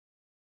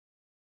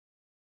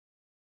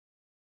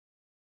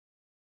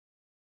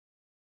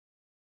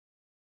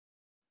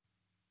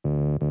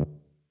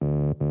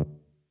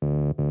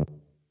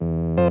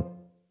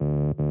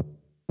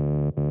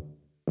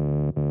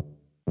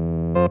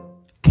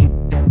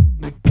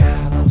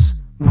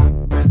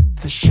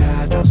has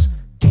shadows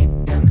deep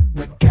in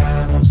the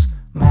gallows.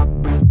 My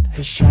breath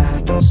has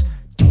shadows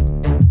deep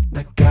in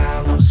the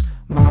gallows.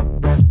 My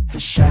breath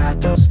has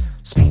shadows,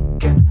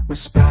 speaking with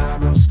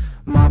sparrows.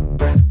 My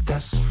breath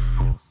has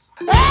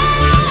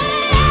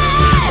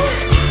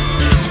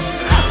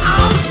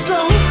I'm so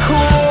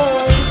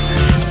cold.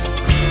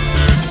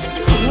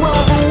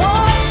 Well, the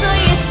water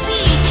you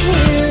seek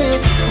here,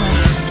 it's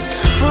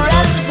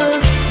forever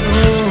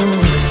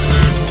through.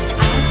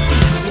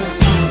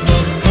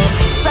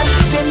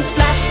 Sudden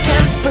flash,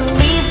 can't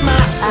believe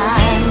my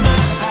eyes.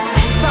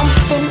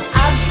 Something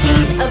I've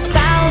seen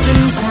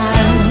 1,000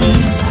 times.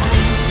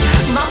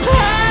 My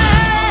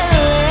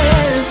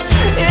palace,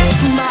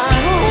 it's my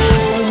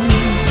home.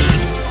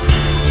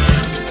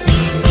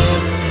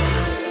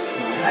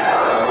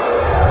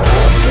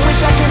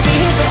 Wish I could be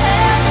here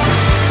forever.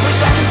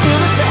 Wish I could feel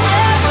this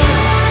forever.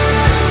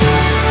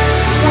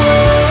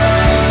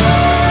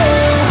 Whoa.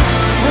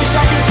 Wish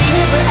I could be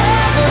here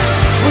forever.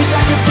 Wish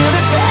I could feel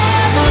this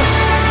forever.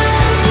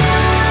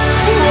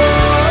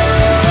 Whoa.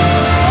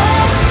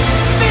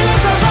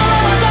 Feelings are solo,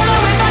 I don't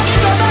know if I can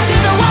go back to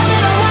the one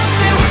that I once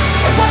knew.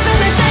 It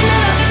wasn't a shame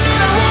that I think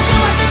that I want to.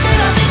 I think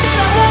that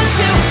I want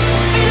to.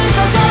 Feelings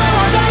are solo,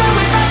 I don't know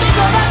if I can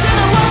go back to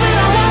the world that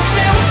I once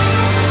knew.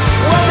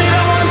 World that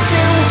I once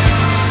knew.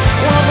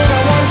 World that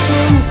I once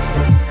knew.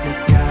 the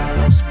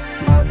gallows.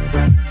 My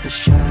breath has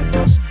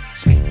shadows,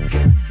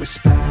 speaking with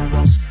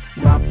sparrows.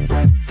 My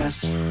breath has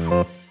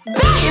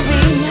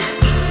Baby,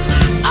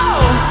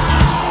 oh,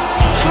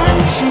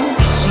 can't you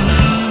see?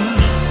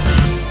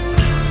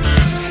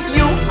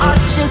 You are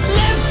just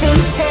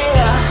living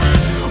here,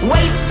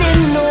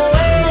 wasting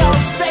away,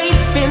 all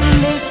safe in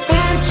this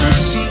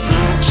fantasy.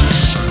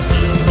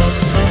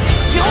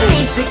 You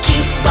need to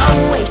keep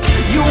awake.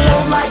 You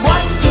won't like